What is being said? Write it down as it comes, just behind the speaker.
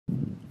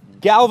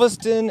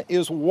Galveston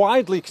is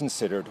widely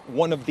considered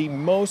one of the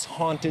most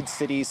haunted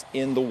cities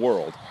in the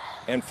world.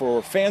 And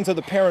for fans of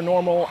the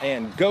paranormal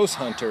and ghost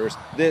hunters,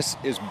 this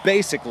is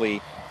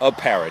basically a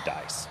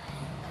paradise.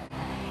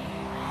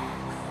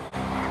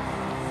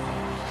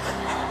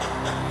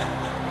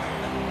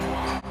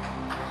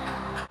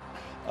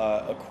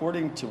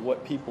 According to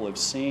what people have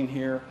seen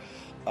here,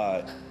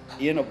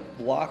 in a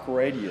block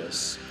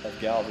radius of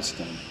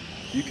Galveston,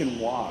 you can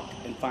walk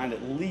and find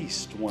at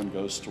least one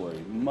ghost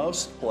story.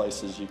 Most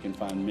places you can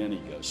find many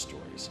ghost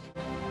stories.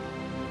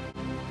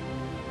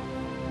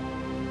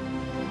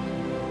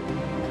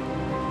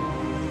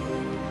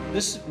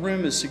 This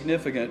room is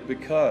significant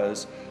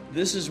because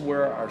this is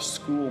where our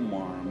school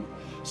marm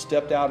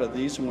stepped out of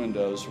these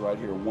windows right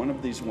here, one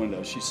of these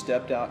windows. She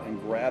stepped out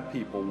and grabbed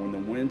people when the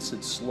winds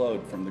had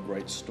slowed from the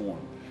great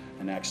storm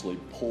and actually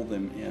pulled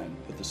them in,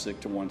 put the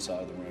sick to one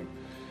side of the room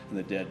and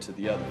the dead to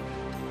the other.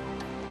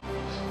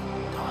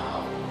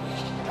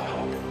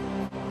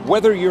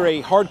 Whether you're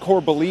a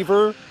hardcore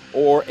believer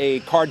or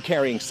a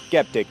card-carrying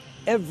skeptic,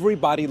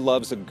 everybody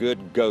loves a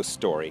good ghost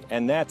story,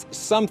 and that's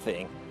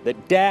something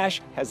that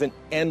Dash has an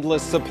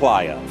endless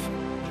supply of.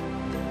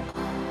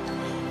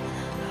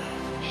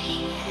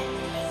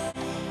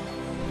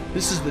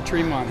 This is the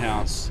Tremont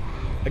House.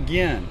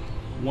 Again,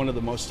 one of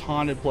the most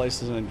haunted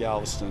places in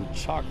Galveston,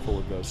 chock full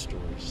of ghost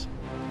stories.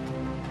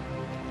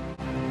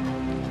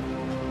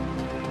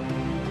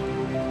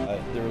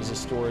 There was a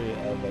story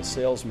of a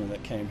salesman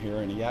that came here,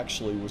 and he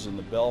actually was in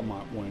the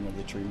Belmont wing of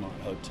the Tremont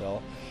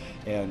Hotel.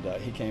 And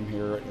he came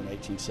here in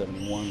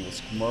 1871,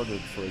 was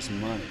murdered for his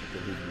money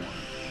that he'd won.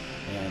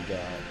 And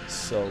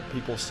so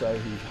people say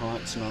he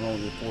haunts not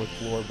only the 4th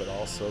floor, but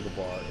also the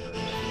bar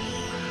area.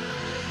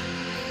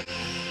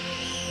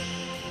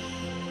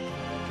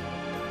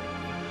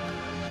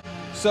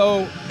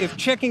 So if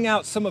checking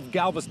out some of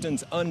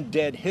Galveston's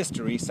undead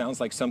history sounds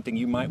like something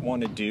you might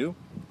want to do,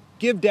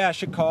 give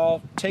Dash a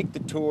call, take the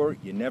tour,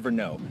 you never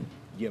know.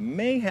 You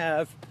may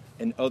have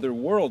an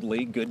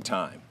otherworldly good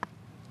time.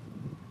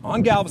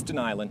 On Galveston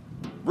Island,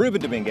 Ruben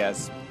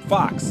Dominguez,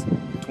 Fox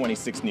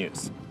 26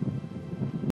 News.